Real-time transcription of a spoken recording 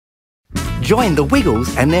Join the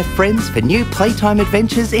Wiggles and their friends for new playtime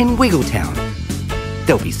adventures in Wiggletown.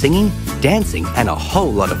 They'll be singing, dancing and a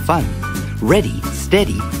whole lot of fun. Ready,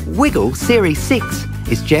 Steady, Wiggle Series 6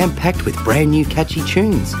 is jam-packed with brand new catchy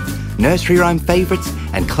tunes, nursery rhyme favourites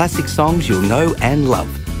and classic songs you'll know and love.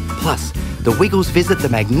 Plus, the Wiggles visit the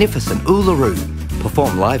magnificent Uluru,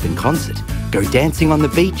 perform live in concert, go dancing on the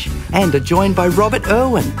beach and are joined by Robert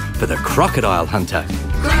Irwin for the Crocodile Hunter.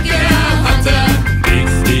 Crocodile Hunter, Big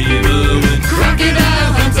Steve Irwin,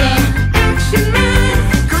 Crocodile Hunter, Action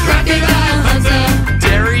Man, Crocodile Hunter,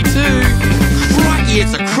 Derry too. Crikey,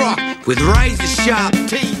 it's a croc with razor-sharp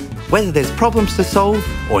teeth. Whether there's problems to solve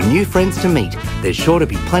or new friends to meet, there's sure to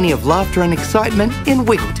be plenty of laughter and excitement in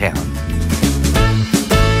Wiggletown.